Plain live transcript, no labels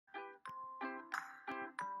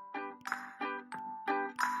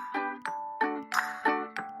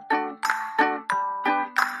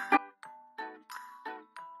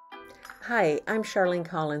Hi, I'm Charlene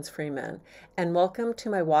Collins Freeman, and welcome to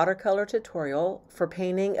my watercolor tutorial for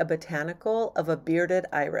painting a botanical of a bearded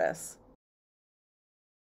iris.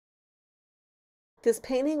 This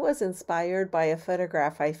painting was inspired by a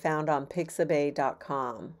photograph I found on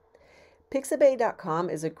pixabay.com. Pixabay.com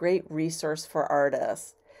is a great resource for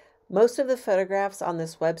artists. Most of the photographs on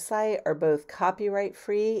this website are both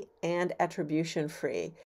copyright-free and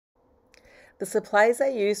attribution-free. The supplies I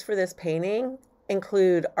used for this painting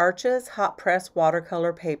include Arches hot press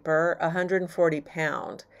watercolor paper, 140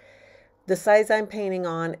 pound. The size I'm painting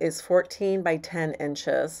on is 14 by 10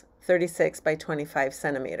 inches, 36 by 25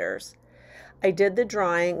 centimeters. I did the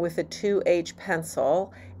drawing with a 2H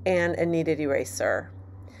pencil and a kneaded eraser.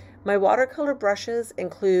 My watercolor brushes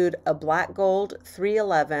include a black gold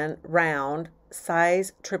 311 round,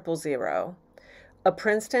 size 000, a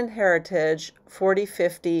Princeton Heritage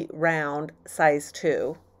 4050 round, size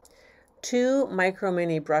 2, two micro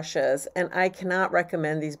mini brushes, and I cannot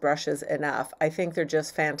recommend these brushes enough. I think they're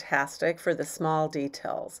just fantastic for the small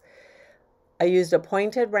details. I used a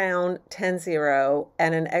pointed round 10-0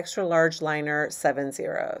 and an extra large liner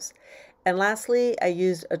 7-0s. And lastly, I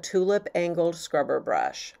used a tulip angled scrubber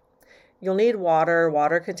brush. You'll need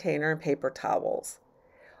water container, and paper towels.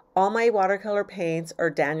 All my watercolor paints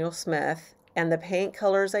are Daniel Smith, and the paint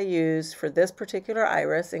colors I used for this particular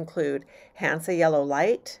iris include Hansa Yellow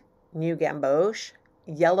Light, New Gamboge,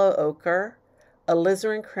 Yellow Ochre,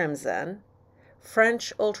 Alizarin Crimson,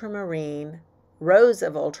 French Ultramarine, Rose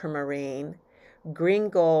of Ultramarine, Green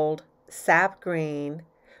Gold, Sap Green,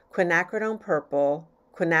 Quinacridone Purple,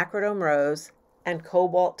 Quinacridone Rose, and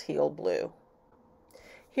Cobalt Teal Blue.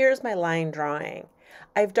 Here's my line drawing.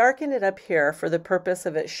 I've darkened it up here for the purpose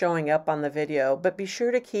of it showing up on the video, but be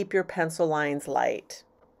sure to keep your pencil lines light.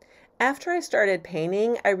 After I started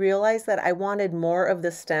painting, I realized that I wanted more of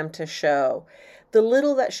the stem to show. The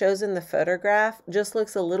little that shows in the photograph just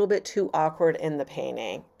looks a little bit too awkward in the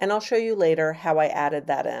painting, and I'll show you later how I added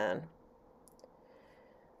that in.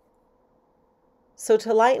 So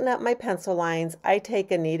to lighten up my pencil lines, I take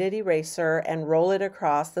a kneaded eraser and roll it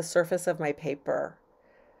across the surface of my paper.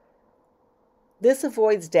 This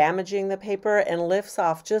avoids damaging the paper and lifts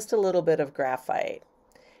off just a little bit of graphite.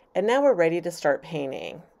 And now we're ready to start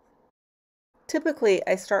painting. Typically,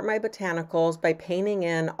 I start my botanicals by painting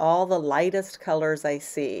in all the lightest colors I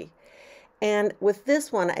see. And with this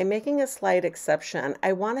one, I'm making a slight exception.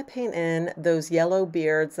 I want to paint in those yellow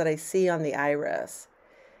beards that I see on the iris.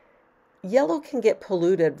 Yellow can get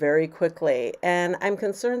polluted very quickly, and I'm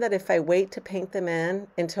concerned that if I wait to paint them in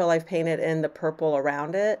until I've painted in the purple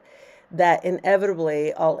around it, that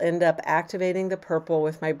inevitably I'll end up activating the purple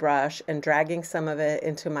with my brush and dragging some of it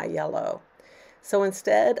into my yellow. So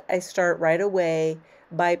instead, I start right away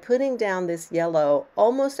by putting down this yellow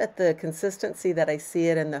almost at the consistency that I see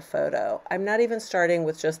it in the photo. I'm not even starting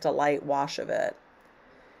with just a light wash of it.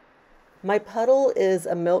 My puddle is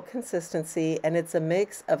a milk consistency, and it's a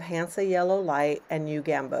mix of Hansa Yellow Light and New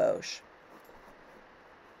Gamboge.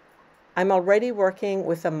 I'm already working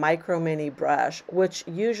with a micro mini brush, which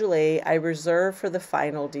usually I reserve for the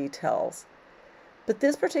final details. But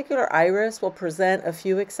this particular iris will present a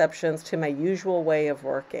few exceptions to my usual way of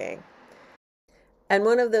working. And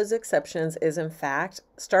one of those exceptions is, in fact,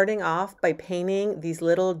 starting off by painting these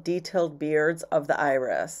little detailed beards of the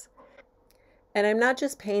iris. And I'm not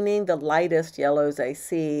just painting the lightest yellows I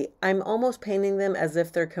see, I'm almost painting them as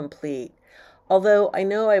if they're complete. Although I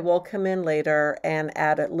know I will come in later and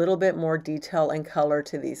add a little bit more detail and color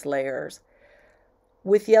to these layers.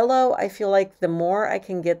 With yellow, I feel like the more I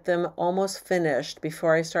can get them almost finished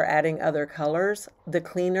before I start adding other colors, the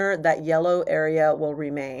cleaner that yellow area will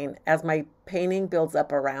remain as my painting builds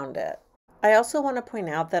up around it. I also want to point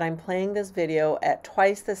out that I'm playing this video at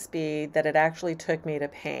twice the speed that it actually took me to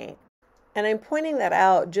paint. And I'm pointing that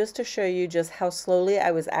out just to show you just how slowly I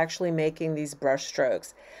was actually making these brush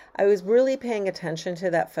strokes. I was really paying attention to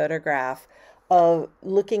that photograph of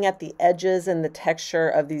looking at the edges and the texture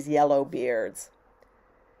of these yellow beards.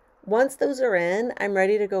 Once those are in, I'm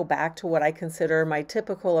ready to go back to what I consider my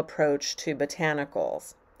typical approach to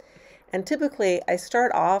botanicals. And typically, I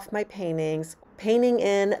start off my paintings painting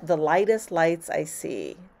in the lightest lights I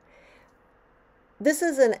see. This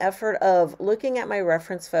is an effort of looking at my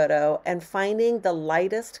reference photo and finding the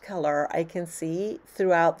lightest color I can see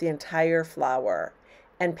throughout the entire flower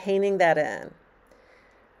and painting that in.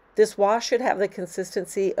 This wash should have the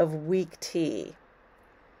consistency of weak tea.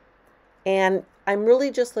 And I'm really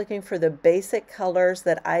just looking for the basic colors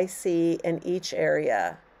that I see in each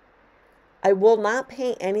area. I will not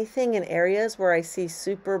paint anything in areas where I see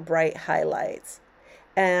super bright highlights.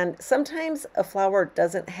 And sometimes a flower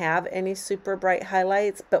doesn't have any super bright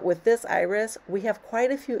highlights, but with this iris, we have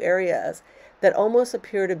quite a few areas that almost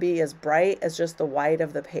appear to be as bright as just the white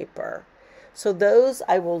of the paper. So those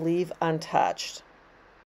I will leave untouched.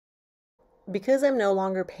 Because I'm no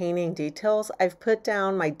longer painting details, I've put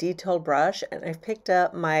down my detail brush and I've picked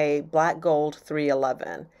up my black gold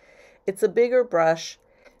 311. It's a bigger brush,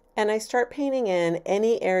 and I start painting in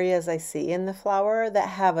any areas I see in the flower that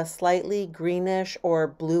have a slightly greenish or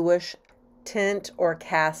bluish tint or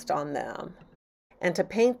cast on them. And to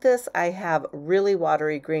paint this, I have really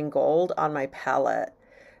watery green gold on my palette.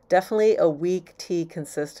 Definitely a weak tea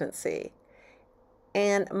consistency.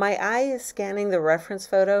 And my eye is scanning the reference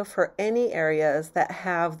photo for any areas that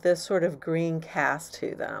have this sort of green cast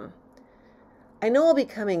to them. I know I'll be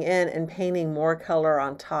coming in and painting more color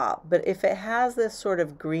on top, but if it has this sort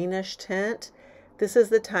of greenish tint, this is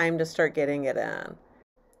the time to start getting it in.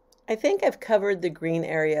 I think I've covered the green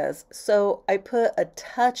areas, so I put a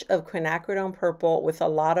touch of quinacridone purple with a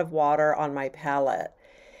lot of water on my palette.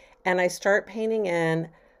 And I start painting in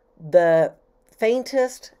the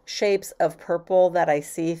faintest shapes of purple that I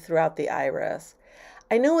see throughout the iris.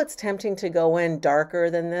 I know it's tempting to go in darker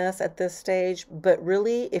than this at this stage, but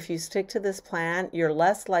really, if you stick to this plan, you're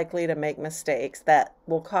less likely to make mistakes that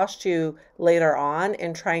will cost you later on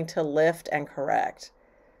in trying to lift and correct.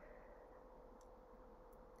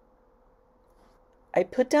 I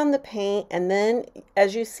put down the paint, and then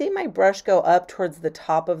as you see my brush go up towards the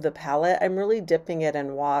top of the palette, I'm really dipping it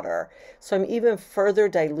in water. So I'm even further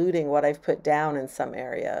diluting what I've put down in some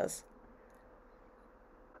areas.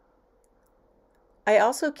 I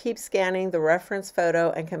also keep scanning the reference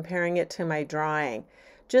photo and comparing it to my drawing,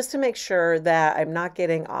 just to make sure that I'm not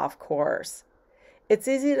getting off course. It's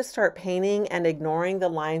easy to start painting and ignoring the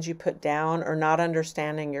lines you put down or not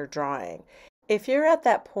understanding your drawing. If you're at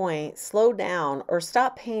that point, slow down or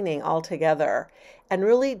stop painting altogether and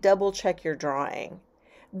really double check your drawing.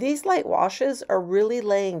 These light washes are really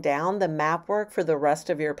laying down the map work for the rest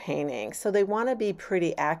of your painting, so they want to be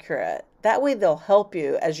pretty accurate. That way they'll help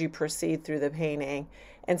you as you proceed through the painting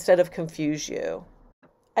instead of confuse you.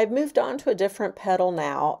 I've moved on to a different petal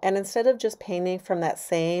now, and instead of just painting from that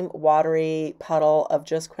same watery puddle of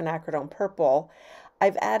just quinacridone purple,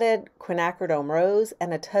 I've added quinacridone rose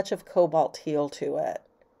and a touch of cobalt teal to it.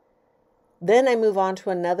 Then I move on to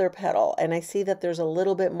another petal and I see that there's a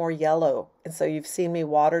little bit more yellow. And so you've seen me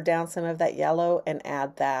water down some of that yellow and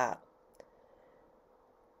add that.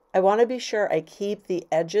 I want to be sure I keep the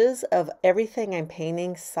edges of everything I'm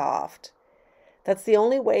painting soft. That's the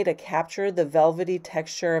only way to capture the velvety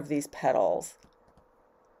texture of these petals.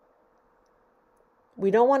 We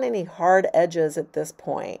don't want any hard edges at this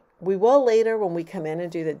point. We will later when we come in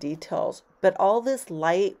and do the details, but all this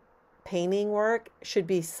light painting work should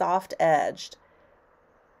be soft edged.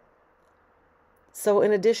 So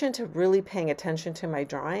in addition to really paying attention to my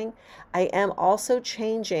drawing, I am also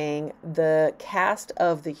changing the cast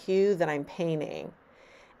of the hue that I'm painting.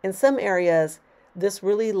 In some areas, this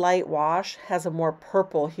really light wash has a more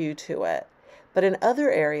purple hue to it. But in other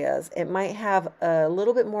areas, it might have a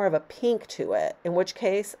little bit more of a pink to it, in which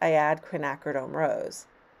case I add quinacridone rose.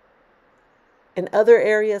 In other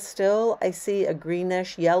areas still, I see a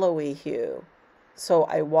greenish yellowy hue. So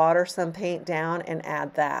I water some paint down and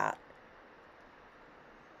add that.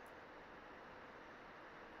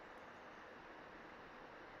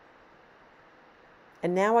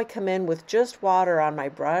 And now I come in with just water on my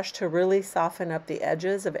brush to really soften up the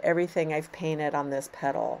edges of everything I've painted on this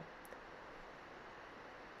petal.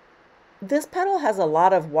 This petal has a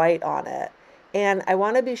lot of white on it, and I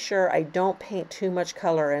want to be sure I don't paint too much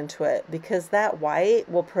color into it because that white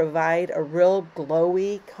will provide a real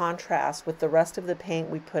glowy contrast with the rest of the paint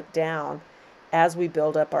we put down as we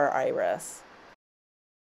build up our iris.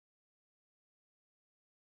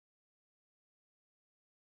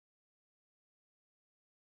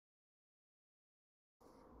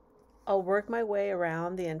 I'll work my way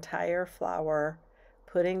around the entire flower,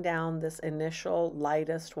 putting down this initial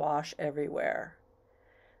lightest wash everywhere.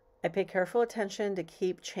 I pay careful attention to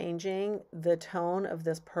keep changing the tone of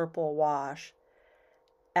this purple wash,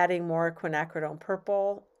 adding more quinacridone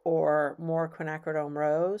purple or more quinacridone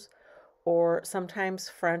rose, or sometimes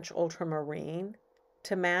French ultramarine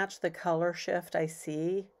to match the color shift I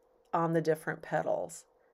see on the different petals.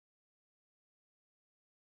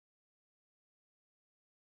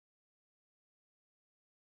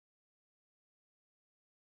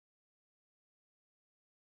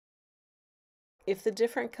 If the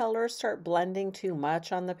different colors start blending too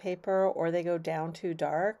much on the paper or they go down too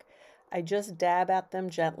dark, I just dab at them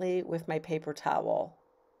gently with my paper towel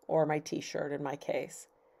or my t-shirt in my case.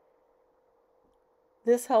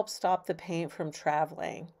 This helps stop the paint from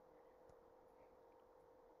traveling.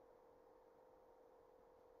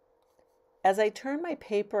 As I turn my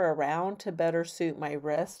paper around to better suit my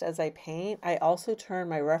wrist as I paint, I also turn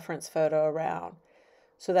my reference photo around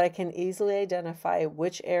so that I can easily identify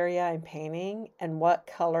which area I'm painting and what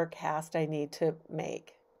color cast I need to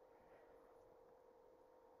make.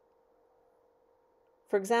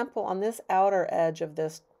 For example, on this outer edge of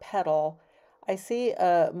this petal, I see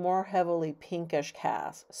a more heavily pinkish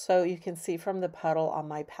cast. So you can see from the puddle on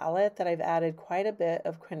my palette that I've added quite a bit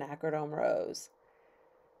of quinacridone rose.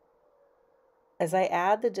 As I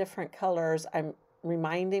add the different colors, I'm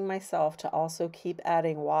reminding myself to also keep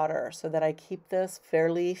adding water so that I keep this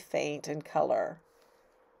fairly faint in color.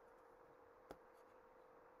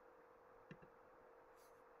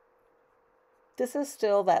 This is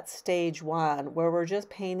still that stage one where we're just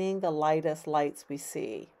painting the lightest lights we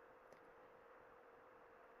see.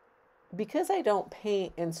 Because I don't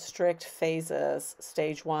paint in strict phases,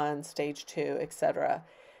 stage one, stage two, etc.,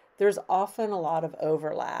 there's often a lot of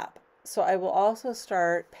overlap. So I will also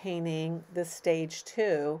start painting the stage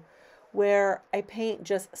two where I paint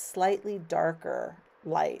just slightly darker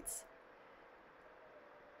lights.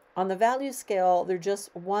 On the value scale, they're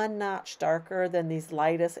just one notch darker than these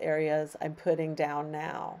lightest areas I'm putting down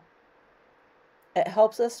now. It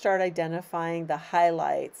helps us start identifying the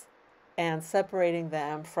highlights and separating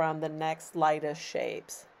them from the next lightest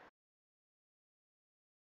shapes.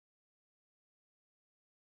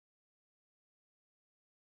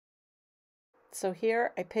 So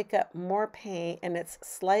here I pick up more paint and it's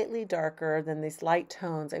slightly darker than these light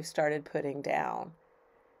tones I've started putting down.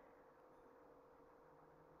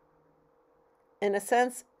 In a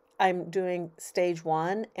sense, I'm doing stage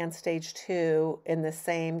one and stage two in the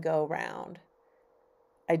same go round,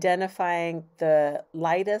 identifying the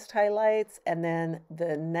lightest highlights and then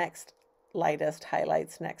the next lightest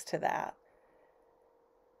highlights next to that.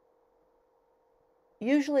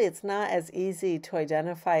 Usually it's not as easy to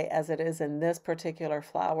identify as it is in this particular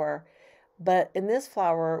flower, but in this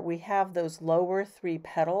flower we have those lower three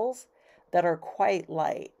petals that are quite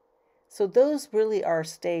light. So those really are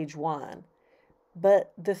stage one.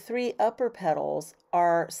 But the three upper petals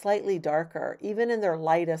are slightly darker, even in their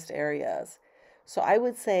lightest areas. So I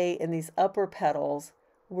would say in these upper petals,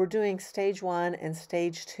 we're doing stage one and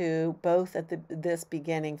stage two, both at this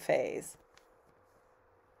beginning phase.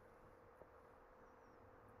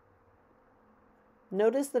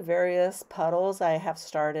 Notice the various puddles I have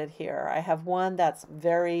started here. I have one that's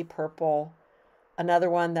very purple, another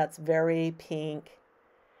one that's very pink,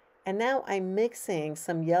 and now I'm mixing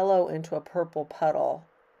some yellow into a purple puddle.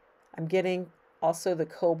 I'm getting also the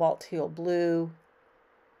cobalt teal blue,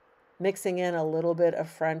 mixing in a little bit of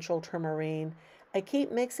French ultramarine. I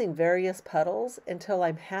keep mixing various puddles until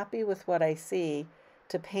I'm happy with what I see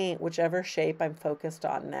to paint whichever shape I'm focused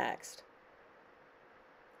on next.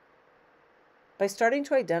 By starting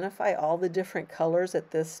to identify all the different colors at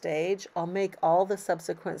this stage, I'll make all the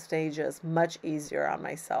subsequent stages much easier on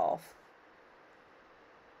myself.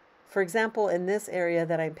 For example, in this area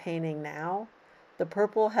that I'm painting now, the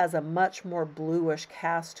purple has a much more bluish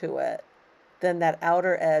cast to it than that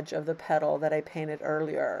outer edge of the petal that I painted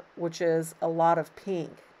earlier, which is a lot of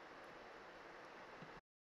pink.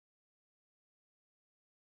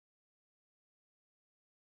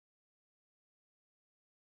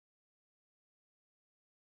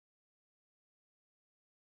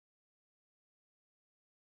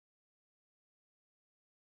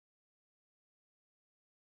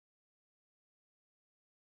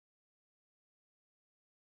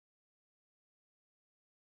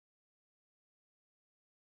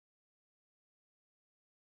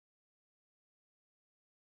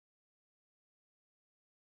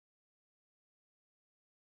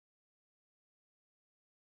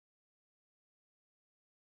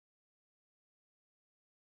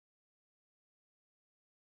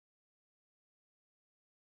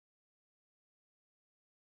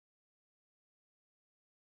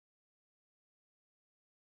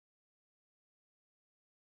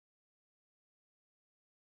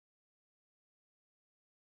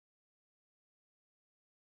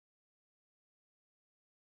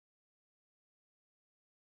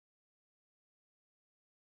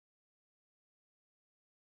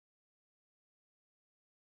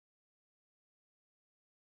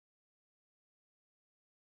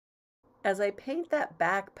 As I paint that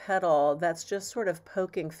back petal that's just sort of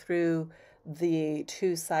poking through the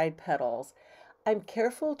two side petals, I'm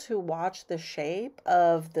careful to watch the shape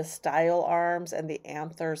of the style arms and the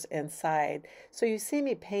anthers inside. So you see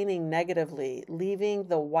me painting negatively, leaving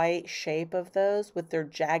the white shape of those with their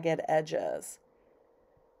jagged edges.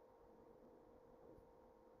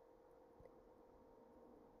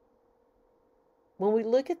 When we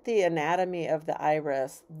look at the anatomy of the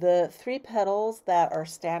iris, the three petals that are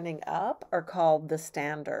standing up are called the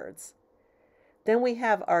standards. Then we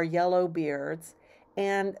have our yellow beards,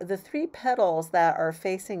 and the three petals that are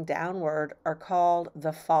facing downward are called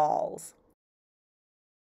the falls.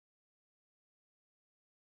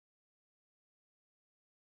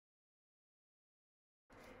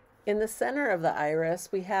 In the center of the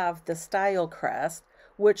iris, we have the style crest,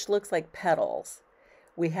 which looks like petals.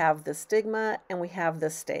 We have the stigma and we have the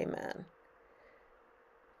stamen.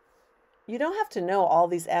 You don't have to know all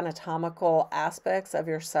these anatomical aspects of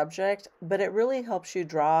your subject, but it really helps you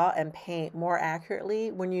draw and paint more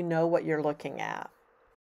accurately when you know what you're looking at.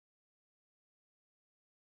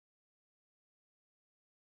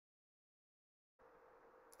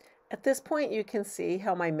 At this point, you can see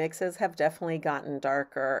how my mixes have definitely gotten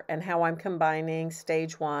darker and how I'm combining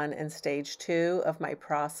stage 1 and stage 2 of my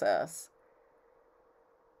process.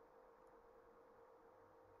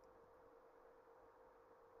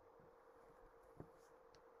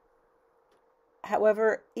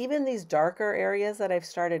 However, even these darker areas that I've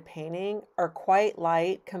started painting are quite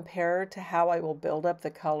light compared to how I will build up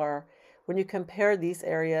the color when you compare these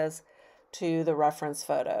areas to the reference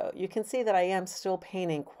photo. You can see that I am still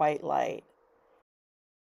painting quite light.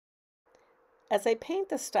 As I paint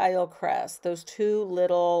the style crest, those two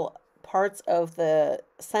little parts of the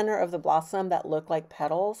center of the blossom that look like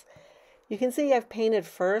petals, you can see I've painted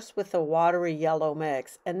first with a watery yellow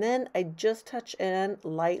mix, and then I just touch in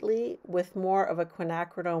lightly with more of a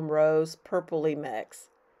quinacridone rose purpley mix.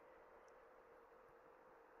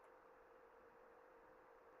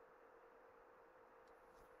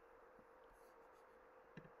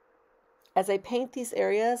 As I paint these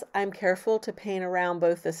areas, I'm careful to paint around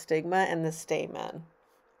both the stigma and the stamen.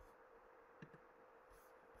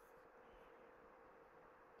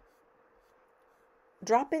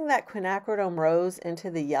 Dropping that quinacridone rose into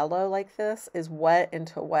the yellow like this is wet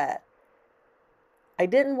into wet. I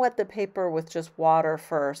didn't wet the paper with just water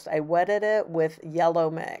first. I wetted it with yellow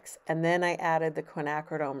mix, and then I added the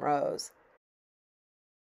quinacridone rose.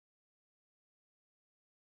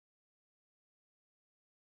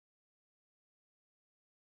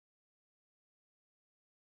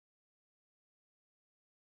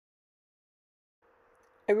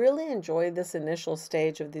 I really enjoy this initial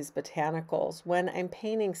stage of these botanicals when I'm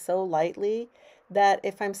painting so lightly that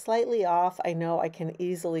if I'm slightly off, I know I can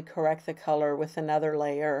easily correct the color with another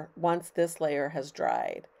layer once this layer has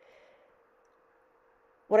dried.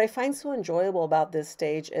 What I find so enjoyable about this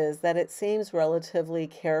stage is that it seems relatively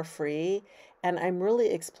carefree, and I'm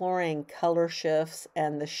really exploring color shifts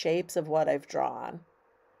and the shapes of what I've drawn.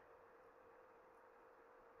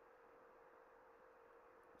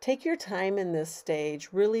 Take your time in this stage,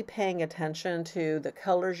 really paying attention to the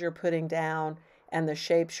colors you're putting down and the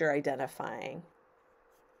shapes you're identifying.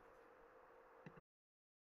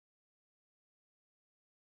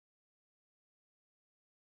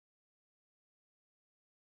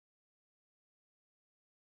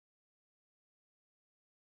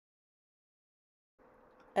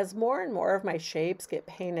 As more and more of my shapes get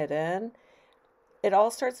painted in, it all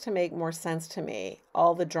starts to make more sense to me,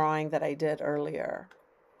 all the drawing that I did earlier.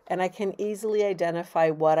 And I can easily identify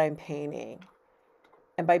what I'm painting.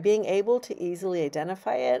 And by being able to easily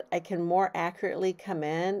identify it, I can more accurately come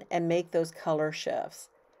in and make those color shifts.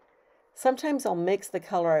 Sometimes I'll mix the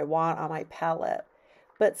color I want on my palette,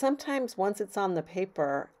 but sometimes once it's on the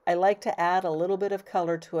paper, I like to add a little bit of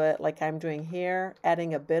color to it like I'm doing here,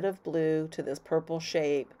 adding a bit of blue to this purple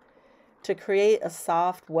shape to create a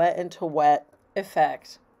soft wet into wet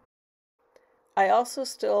effect. I also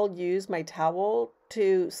still use my towel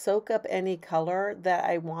to soak up any color that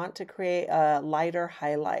I want to create a lighter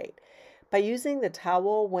highlight. By using the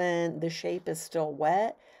towel when the shape is still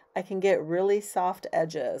wet, I can get really soft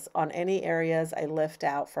edges on any areas I lift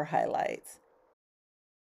out for highlights.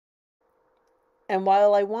 And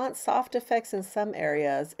while I want soft effects in some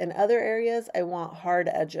areas, in other areas I want hard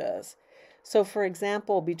edges. So for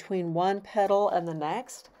example, between one petal and the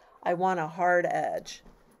next, I want a hard edge.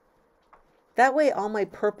 That way all my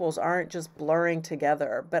purples aren't just blurring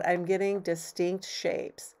together, but I'm getting distinct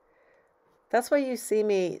shapes. That's why you see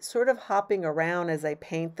me sort of hopping around as I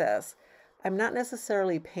paint this. I'm not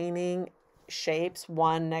necessarily painting shapes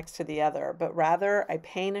one next to the other, but rather I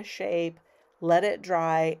paint a shape, let it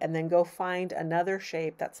dry, and then go find another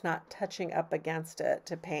shape that's not touching up against it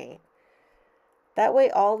to paint. That way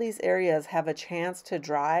all these areas have a chance to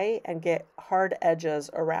dry and get hard edges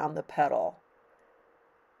around the petal.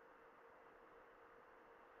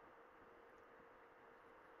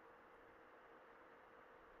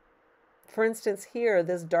 For instance, here,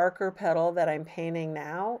 this darker petal that I'm painting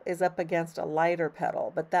now is up against a lighter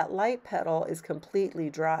petal, but that light petal is completely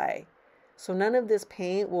dry. So none of this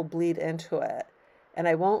paint will bleed into it, and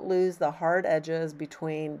I won't lose the hard edges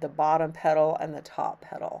between the bottom petal and the top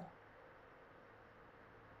petal.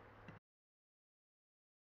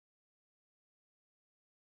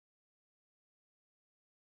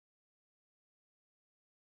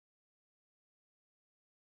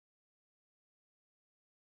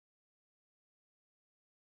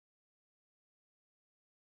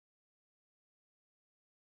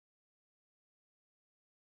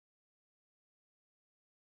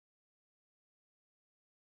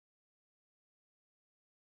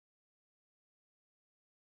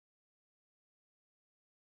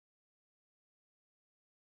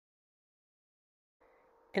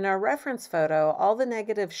 In our reference photo, all the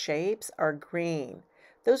negative shapes are green.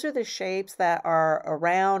 Those are the shapes that are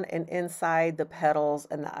around and inside the petals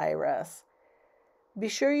and the iris. Be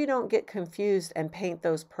sure you don't get confused and paint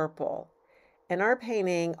those purple. In our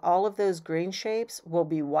painting, all of those green shapes will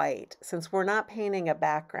be white since we're not painting a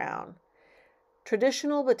background.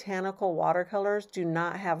 Traditional botanical watercolors do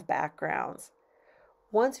not have backgrounds.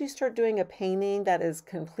 Once you start doing a painting that is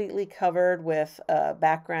completely covered with a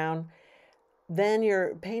background, then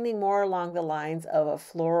you're painting more along the lines of a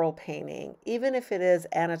floral painting, even if it is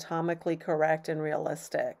anatomically correct and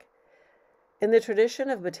realistic. In the tradition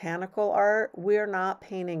of botanical art, we're not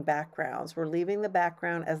painting backgrounds. We're leaving the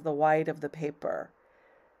background as the white of the paper.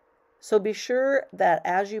 So be sure that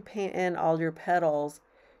as you paint in all your petals,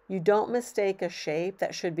 you don't mistake a shape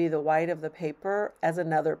that should be the white of the paper as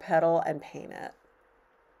another petal and paint it.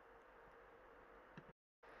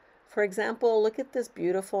 For example, look at this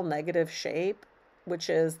beautiful negative shape, which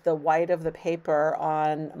is the white of the paper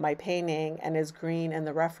on my painting and is green in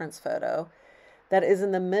the reference photo, that is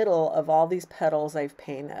in the middle of all these petals I've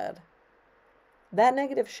painted. That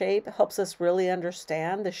negative shape helps us really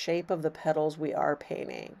understand the shape of the petals we are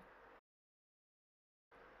painting.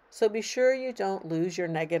 So be sure you don't lose your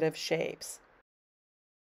negative shapes.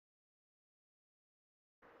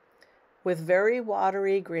 With very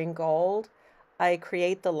watery green gold, I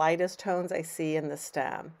create the lightest tones I see in the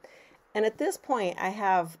stem. And at this point, I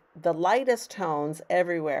have the lightest tones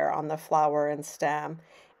everywhere on the flower and stem.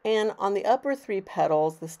 And on the upper three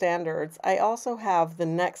petals, the standards, I also have the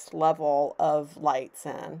next level of lights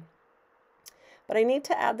in. But I need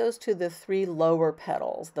to add those to the three lower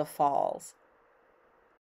petals, the falls.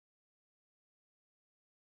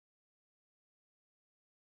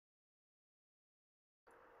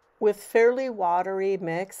 With fairly watery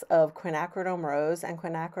mix of quinacridone rose and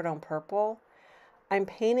quinacridone purple, I'm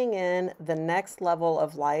painting in the next level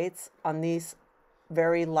of lights on these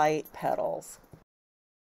very light petals.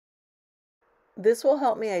 This will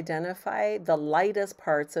help me identify the lightest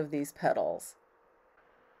parts of these petals.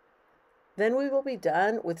 Then we will be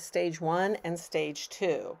done with stage 1 and stage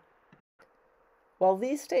 2. While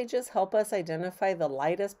these stages help us identify the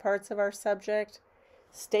lightest parts of our subject,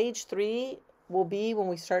 stage 3 will be when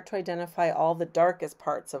we start to identify all the darkest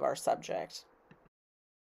parts of our subject.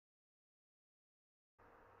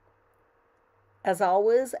 As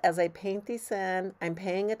always, as I paint these in, I'm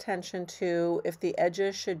paying attention to if the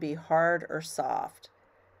edges should be hard or soft.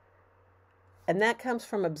 And that comes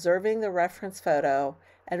from observing the reference photo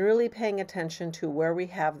and really paying attention to where we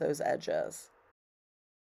have those edges.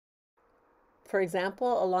 For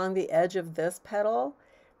example, along the edge of this petal,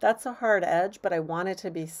 that's a hard edge, but I want it to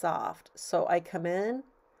be soft. So I come in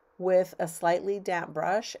with a slightly damp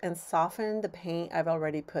brush and soften the paint I've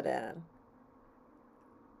already put in.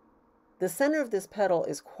 The center of this petal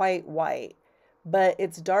is quite white, but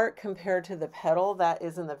it's dark compared to the petal that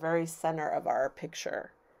is in the very center of our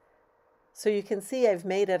picture. So you can see I've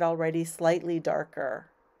made it already slightly darker.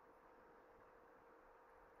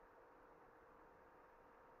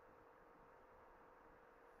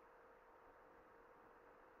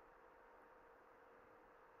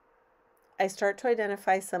 I start to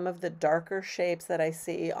identify some of the darker shapes that I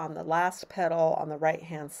see on the last petal on the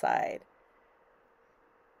right-hand side.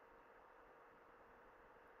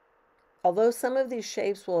 Although some of these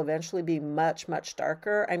shapes will eventually be much, much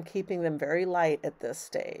darker, I'm keeping them very light at this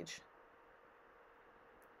stage.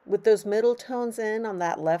 With those middle tones in on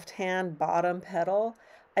that left-hand bottom petal,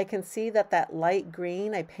 I can see that that light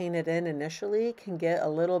green I painted in initially can get a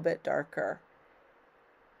little bit darker.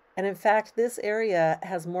 And in fact, this area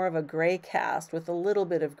has more of a gray cast with a little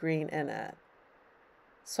bit of green in it.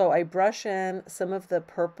 So I brush in some of the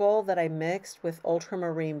purple that I mixed with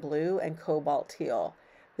ultramarine blue and cobalt teal.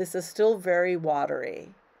 This is still very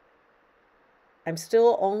watery. I'm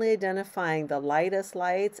still only identifying the lightest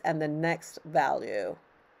lights and the next value.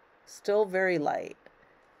 still very light.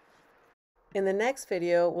 In the next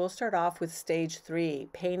video, we'll start off with stage 3,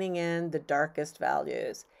 painting in the darkest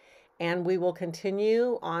values. And we will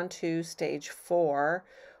continue on to stage 4,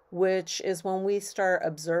 which is when we start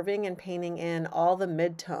observing and painting in all the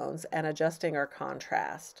midtones and adjusting our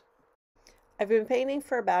contrast. I've been painting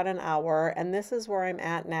for about an hour, and this is where I'm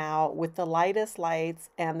at now with the lightest lights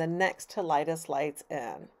and the next to lightest lights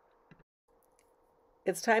in.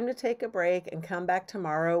 It's time to take a break and come back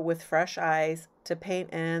tomorrow with fresh eyes to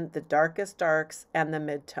paint in the darkest darks and the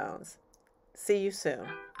midtones. See you soon.